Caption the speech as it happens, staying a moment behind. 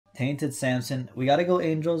Tainted Samson. We gotta go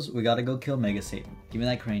Angels. We gotta go kill Mega Satan. Give me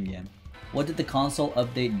that crane game. What did the console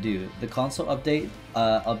update do? The console update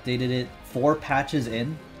updated it 4 patches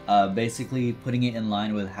in. Basically putting it in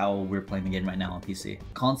line with how we're playing the game right now on PC.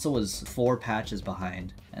 Console was 4 patches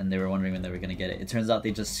behind, and they were wondering when they were gonna get it. It turns out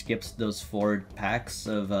they just skipped those 4 packs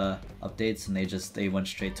of updates, and they went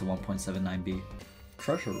straight to 1.79b.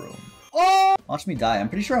 Treasure room. Oh! Watch me die. I'm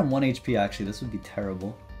pretty sure I'm 1 HP actually. This would be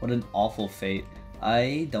terrible. What an awful fate.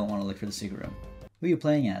 I don't want to look for the secret room. Who are you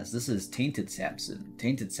playing as? This is Tainted Samson.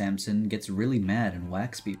 Tainted Samson gets really mad and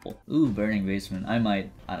whacks people. Ooh, burning basement. I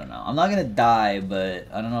don't know. I'm not gonna die, but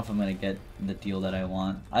I don't know if I'm gonna get the deal that I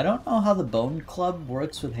want. I don't know how the Bone Club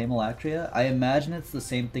works with Haemolacria. I imagine it's the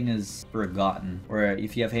same thing as Forgotten, where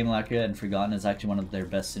if you have Haemolacria and Forgotten is actually one of their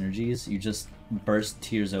best synergies. You just burst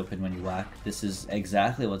tears open when you whack. This is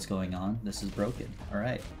exactly what's going on. This is broken.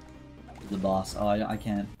 Alright. The boss. Oh, I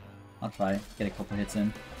can't. I'll try. Get a couple hits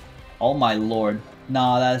in. Oh my lord.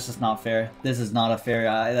 Nah, that's just not fair. This is not a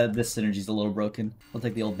fair... this synergy's a little broken. We'll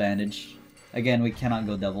take the old bandage. Again, we cannot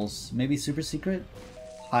go devils. Maybe super secret?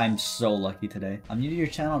 I'm so lucky today. I'm new to your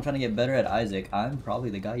channel. I'm trying to get better at Isaac. I'm probably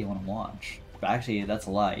the guy you want to watch. But actually, that's a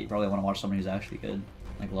lie. You probably want to watch someone who's actually good.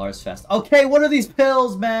 Like Lars Fest. Okay, what are these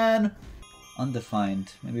pills, man?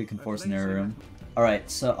 Undefined. Maybe we can force an error room. Alright,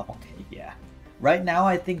 so... Okay, yeah. Right now,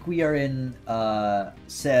 I think we are in,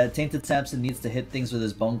 Tainted Samson needs to hit things with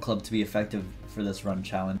his Bone Club to be effective for this run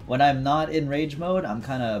challenge. When I'm not in rage mode, I'm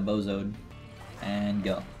kinda bozoed. And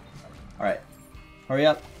go. Alright. Hurry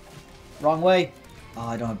up. Wrong way. Oh,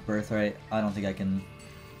 I don't have Birthright. I don't think I can...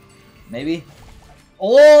 Maybe?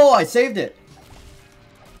 Oh, I saved it!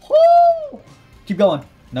 Woo! Keep going.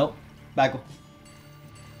 Nope. Back.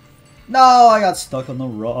 No, I got stuck on the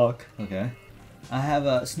rock. Okay. I have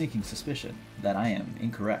a sneaking suspicion that I am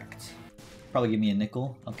incorrect. Probably give me a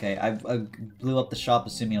nickel. Okay, I blew up the shop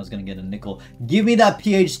assuming I was gonna get a nickel. Give me that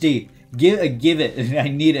PhD. Give it. I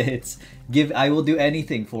need it. I will do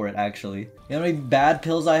anything for it. Actually, you know how many bad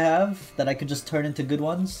pills I have that I could just turn into good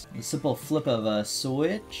ones? A simple flip of a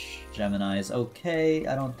switch. Gemini's okay.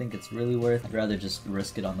 I don't think it's really worth. I'd rather just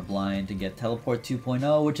risk it on the blind to get Teleport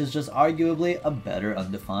 2.0, which is just arguably a better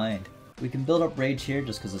Undefined. We can build up rage here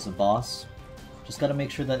just because it's a boss. Just gotta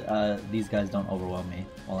make sure that these guys don't overwhelm me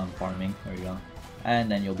while I'm farming. There we go.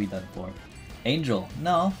 And then you'll be done for. Angel.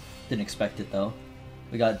 No. Didn't expect it though.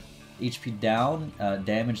 We got HP down,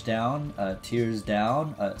 damage down, tears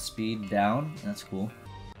down, speed down. That's cool.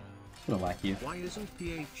 I'm gonna whack you. Why isn't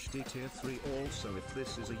PhD tier 3 also if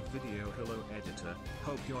this is a video? Hello editor.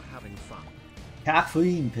 Hope you're having fun.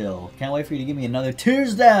 Caffeine pill. Can't wait for you to give me another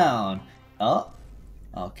tears down. Oh.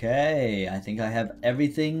 Okay, I think I have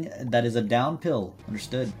everything that is a down pill.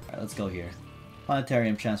 Understood. Alright, let's go here.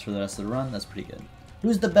 Planetarium chance for the rest of the run. That's pretty good.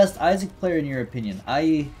 Who's the best Isaac player in your opinion?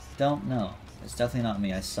 I don't know. It's definitely not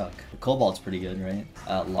me. I suck. The Cobalt's pretty good, right?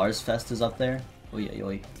 Lars Fest is up there. Oy, oy,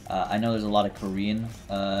 oy. I know there's a lot of Korean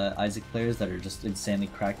Isaac players that are just insanely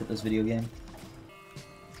cracked at this video game.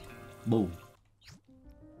 Boom.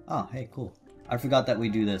 Oh, hey, cool. I forgot that we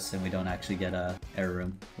do this and we don't actually get a error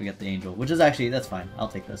room. We get the angel, which is actually, that's fine. I'll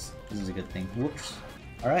take this. This is a good thing. Whoops.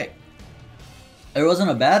 Alright. There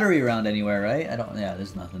wasn't a battery around anywhere, right? Yeah,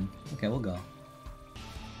 there's nothing. Okay, we'll go.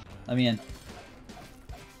 Let me in.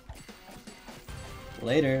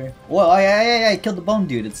 Later. Whoa, I killed the bone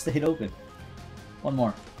dude. It stayed open. One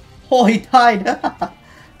more. Oh, he died!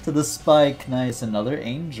 To the spike. Nice. Another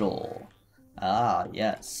angel. Ah,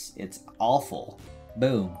 yes. It's awful.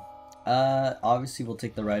 Boom. Obviously we'll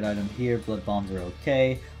take the right item here. Blood bombs are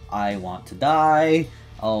okay. I want to die.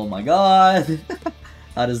 Oh my god.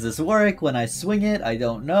 How does this work when I swing it? I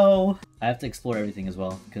don't know. I have to explore everything as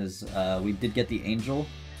well, because we did get the angel,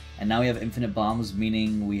 and now we have infinite bombs,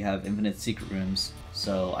 meaning we have infinite secret rooms.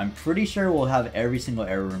 So I'm pretty sure we'll have every single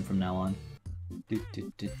error room from now on.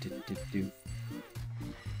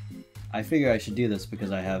 I figure I should do this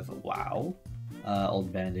because I have, wow,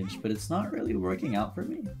 old bandage, but it's not really working out for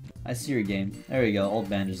me. I see your game. There we go. Old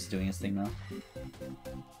bandage is doing its thing now.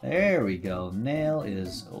 There we go. Nail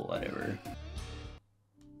is whatever.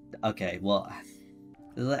 Okay, well,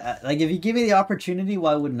 like if you give me the opportunity,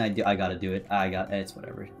 why wouldn't I do? I gotta do it. It's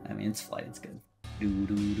whatever. I mean, it's flight. It's good.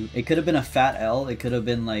 It could have been a fat L. It could have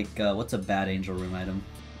been like what's a bad angel room item?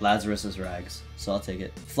 Lazarus's rags. So I'll take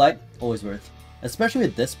it. Flight always worth. Especially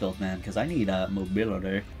with this build, man, because I need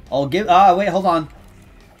mobility. I'll give. Wait, hold on.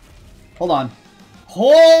 Hold on.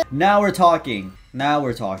 Now we're talking. Now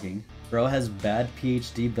we're talking. Bro has bad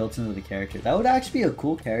PhD built into the character. That would actually be a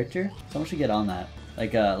cool character. Someone should get on that.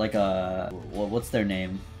 What's their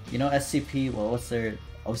name? You know, SCP. Well, what's their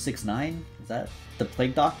 069? Is that the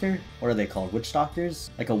Plague Doctor? What are they called? Witch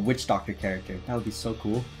Doctors? Like a Witch Doctor character. That would be so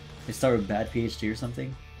cool. They start with bad PhD or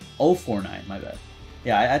something. 049, my bad.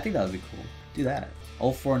 Yeah, I think that would be cool. Do that.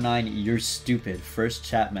 049, you're stupid. First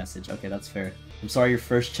chat message. Okay, that's fair. I'm sorry your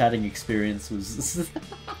first chatting experience was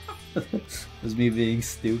was me being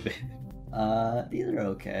stupid. These are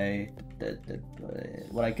okay.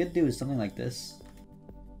 What I could do is something like this.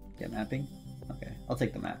 Get mapping? Okay, I'll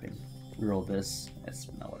take the mapping. Reroll this. It's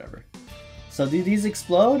no whatever. So do these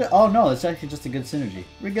explode? Oh no, it's actually just a good synergy.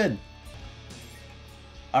 We're good.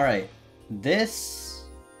 Alright. This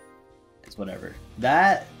is whatever.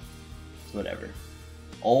 That is whatever.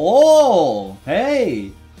 Oh!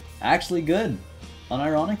 Hey! Actually good.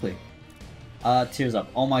 Unironically. Tears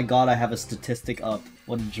up. Oh my god, I have a statistic up.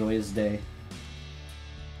 What a joyous day.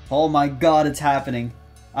 Oh my god, it's happening.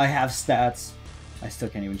 I have stats. I still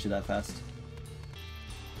can't even shoot that fast.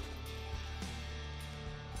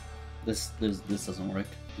 This doesn't work.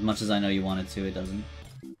 As much as I know you want it to, it doesn't.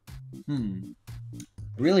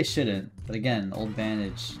 Really shouldn't, but again, old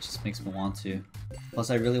bandage just makes me want to.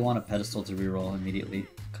 Plus I really want a pedestal to reroll immediately,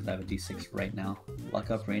 because I have a d6 right now.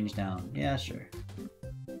 Luck up, range down. Yeah, sure.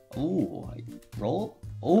 Ooh, roll?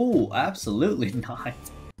 Oh, absolutely not.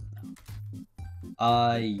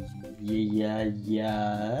 Yeah,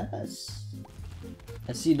 yes.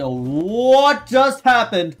 I see no. What just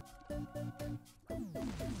happened?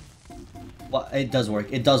 Well, it does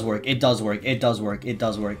work. It does work. It does work. It does work. It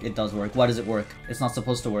does work. It does work. Why does it work? It's not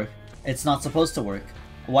supposed to work. It's not supposed to work.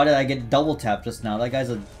 Why did I get double tapped just now? That guy's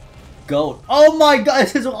a goat. Oh my god,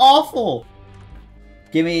 this is awful.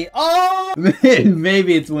 Give me. Oh!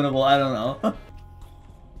 Maybe it's winnable. I don't know.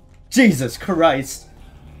 Jesus Christ.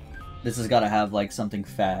 This has got to have like something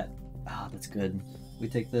fat. Ah, that's good. We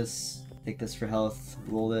take this. Take this for health.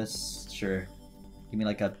 Roll this. Sure. Give me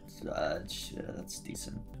like a. That's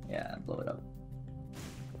decent. Yeah, blow it up.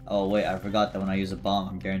 Oh wait, I forgot that when I use a bomb,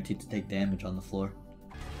 I'm guaranteed to take damage on the floor.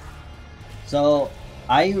 So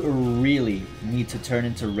I really need to turn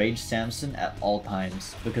into Rage Samson at all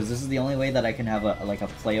times, because this is the only way that I can have a like a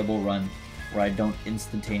playable run where I don't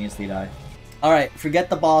instantaneously die. All right, forget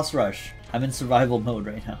the boss rush. I'm in survival mode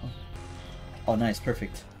right now. Oh, nice,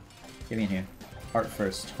 perfect. Get me in here. Heart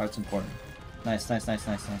first. Heart's important. Nice, nice, nice,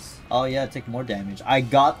 nice, nice. Oh yeah, take more damage. I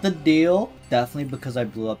got the deal. Definitely because I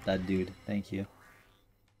blew up that dude. Thank you.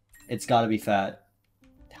 It's gotta be fat.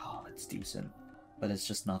 Oh, it's decent. But it's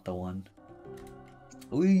just not the one.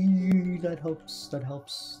 Ooh, that helps. That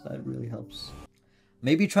helps. That really helps.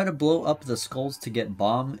 Maybe try to blow up the skulls to get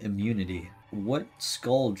bomb immunity. What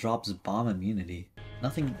skull drops bomb immunity?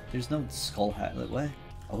 Nothing. There's no skull hat. Like, what?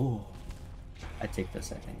 Oh. I take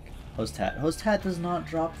this, I think. Host hat. Host hat does not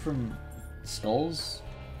drop from skulls?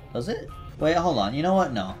 Does it? Wait, hold on. You know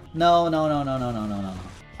what? No. No, no, no, no, no, no, no, no.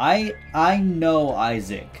 I know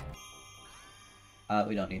Isaac.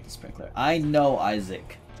 We don't need the sprinkler. I know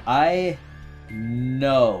Isaac. I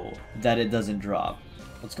know that it doesn't drop.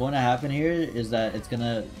 What's going to happen here is that it's going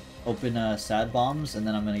to open sad bombs and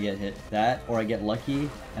then I'm going to get hit. That, or I get lucky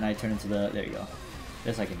and I turn into the... There you go.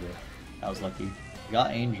 This I can do. That was lucky. We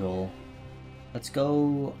got Angel. Let's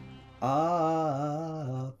go...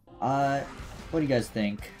 what do you guys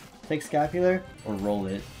think? Take Scapular or roll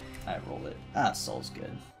it? I roll it. Ah, Soul's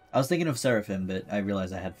good. I was thinking of Seraphim, but I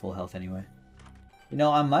realized I had full health anyway. You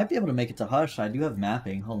know, I might be able to make it to Hush. I do have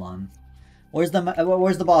mapping. Hold on. Where's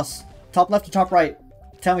the boss? Top left or top right?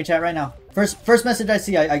 Tell me, chat, right now. First message I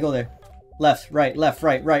see, I go there. Left, right, left,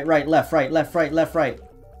 right, right, right, left, right, left, right, left, right.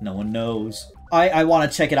 No one knows. I want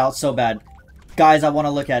to check it out so bad. Guys, I want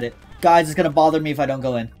to look at it. Guys, it's going to bother me if I don't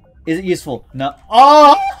go in. Is it useful? No.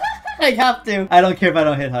 Oh! I have to. I don't care if I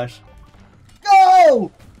don't hit Hush.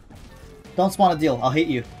 Go! Don't spawn a deal. I'll hit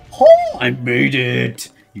you. Oh! I made it.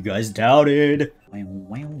 You guys doubted.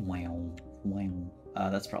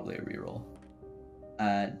 That's probably a reroll.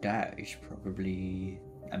 Dash, probably...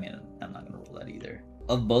 I mean, I'm not going to roll that either.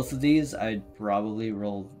 Of both of these, I'd probably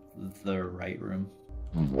roll the right room.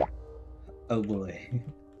 Oh boy.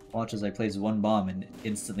 Watch as I place one bomb and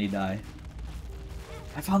instantly die.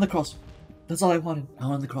 I found the cross. That's all I wanted. I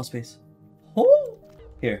wanted the cross space. Oh!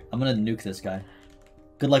 Here, I'm gonna nuke this guy.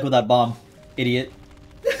 Good luck with that bomb, idiot.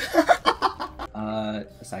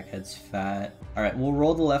 Sackhead's fat. Alright, we'll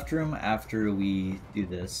roll the left room after we do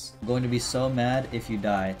this. I'm going to be so mad if you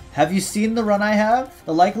die. Have you seen the run I have?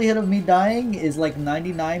 The likelihood of me dying is like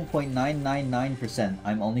 99.999%.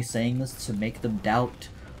 I'm only saying this to make them doubt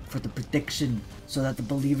for the prediction so that the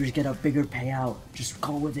believers get a bigger payout. Just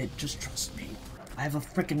go with it. Just trust me. I have a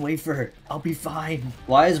freaking wafer. I'll be fine.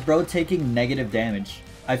 Why is bro taking negative damage?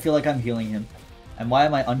 I feel like I'm healing him. And why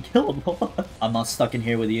am I unkillable? I'm not stuck in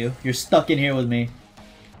here with you. You're stuck in here with me.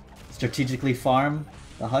 Strategically farm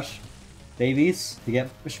the Hush babies to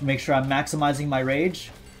make sure I'm maximizing my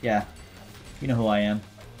rage. Yeah, you know who I am.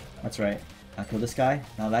 That's right. Now kill this guy.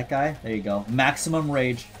 Now that guy. There you go. Maximum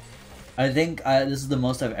rage. I think this is the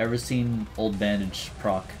most I've ever seen Old Bandage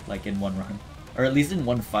proc, like in one run. Or at least in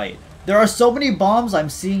one fight. There are so many bombs, I'm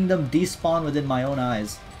seeing them despawn within my own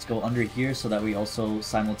eyes. Let's go under here so that we also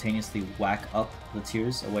simultaneously whack up the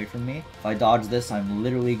tears away from me. If I dodge this, I'm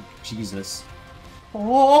literally Jesus.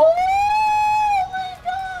 Oh my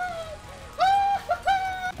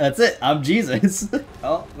god! That's it, I'm Jesus.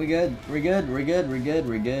 Oh, we're good. We're good. We're good. We're good.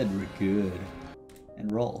 We're good. We're good.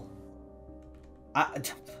 And roll.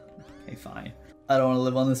 Okay, fine. I don't want to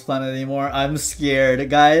live on this planet anymore. I'm scared.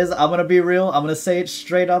 Guys, I'm gonna be real. I'm gonna say it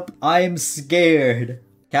straight up. I'm scared.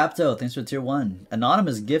 Capto, thanks for tier 1.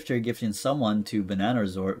 Anonymous gifter gifting someone to Banana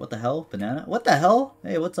Resort. What the hell? Banana? What the hell?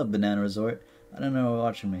 Hey, what's up, Banana Resort? I don't know who's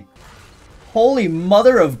watching me. Holy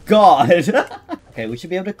mother of God! Okay, we should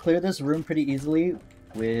be able to clear this room pretty easily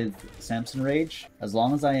with Samson Rage. As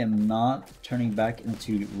long as I am not turning back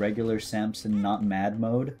into regular Samson, not mad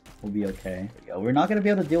mode, we'll be okay. We're not going to be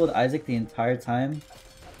able to deal with Isaac the entire time,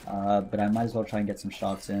 but I might as well try and get some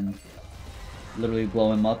shots in. Literally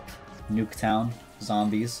blow him up, nuke town,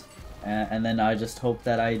 zombies, and then I just hope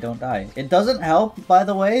that I don't die. It doesn't help, by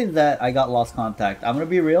the way, that I got lost contact. I'm going to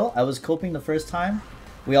be real, I was coping the first time.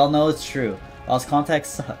 We all know it's true. Lost contact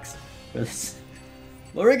sucks. But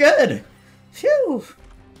we're good! Phew!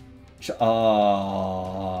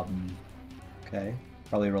 Okay.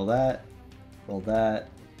 Probably roll that. Roll that.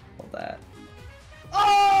 Roll that.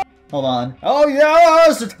 Oh! Hold on. Oh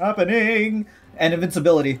yes! It's happening! And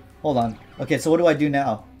invincibility. Hold on. Okay, so what do I do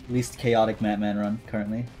now? Least chaotic Matman run,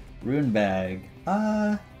 currently. Rune Bag.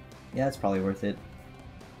 Yeah, it's probably worth it.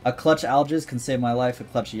 A Clutch Algiz can save my life. A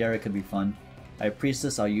Clutch Yara could be fun. High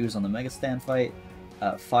Priestess I'll use on the Mega Stand fight.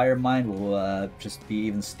 Fire Mind will just be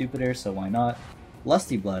even stupider, so why not?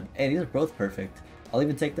 Lusty Blood. Hey, these are both perfect. I'll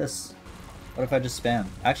even take this. What if I just spam?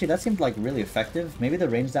 Actually, that seemed like really effective. Maybe the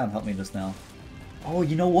range down helped me just now. Oh,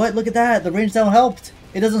 you know what? Look at that! The range down helped!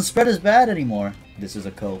 It doesn't spread as bad anymore. This is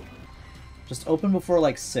a cope. Just open before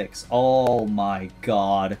like 6. Oh my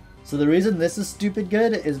god. So the reason this is stupid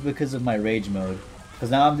good is because of my rage mode.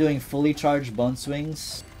 Because now I'm doing fully charged bone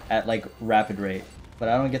swings at like rapid rate. But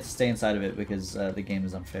I don't get to stay inside of it because the game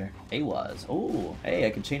is unfair. AWAS. Oh, hey,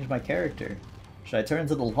 I can change my character. Should I turn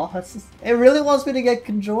into the Lost? It really wants me to get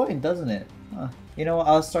conjoined, doesn't it? Huh. You know what?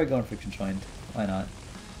 I'll start going for conjoined. Why not?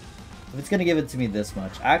 If it's gonna give it to me this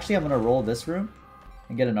much. Actually, I'm gonna roll this room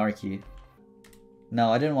and get an R-key.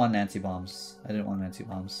 No, I didn't want anti-bombs. I didn't want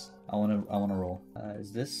anti-bombs. I wanna roll.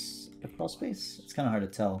 Is this a crawl space? It's kind of hard to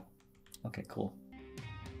tell. Okay, cool.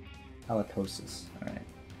 Halitosis. All right.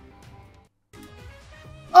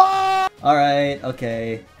 Oh! All right.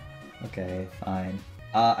 Okay. Okay. Fine.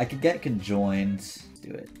 I could get conjoined. Let's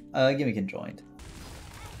do it. Give me conjoined.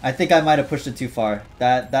 I think I might have pushed it too far.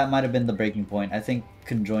 That might have been the breaking point. I think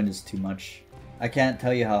conjoined is too much. I can't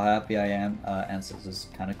tell you how happy I am. And this is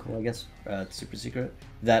kind of cool, I guess. Super secret.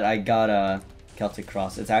 That I got a Celtic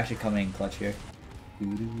Cross. It's actually coming in clutch here.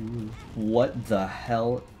 What the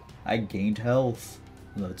hell? I gained health.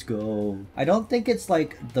 Let's go. I don't think it's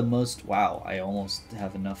like the most... Wow, I almost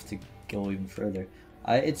have enough to go even further.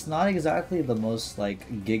 It's not exactly the most like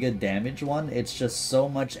giga damage one. It's just so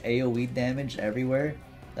much AoE damage everywhere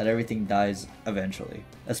that everything dies eventually.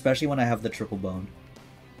 Especially when I have the triple bone.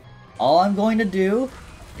 All I'm going to do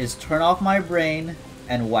is turn off my brain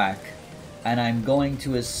and whack. And I'm going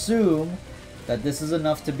to assume that this is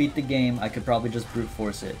enough to beat the game. I could probably just brute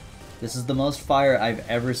force it. This is the most fire I've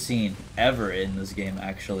ever seen, ever in this game,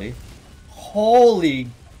 actually. Holy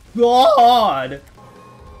God!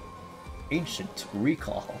 Ancient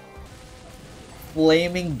Recall.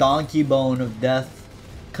 Flaming Donkey Bone of Death.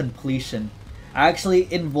 Completion.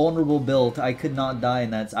 Actually, invulnerable build. I could not die in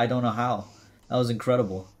that. I don't know how. That was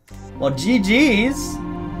incredible. Well, GG's!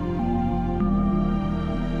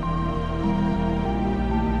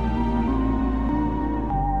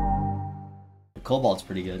 Cobalt's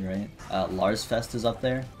pretty good, right? Lars Fest is up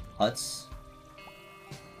there. Huts.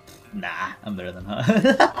 Nah, I'm better than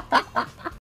Hut.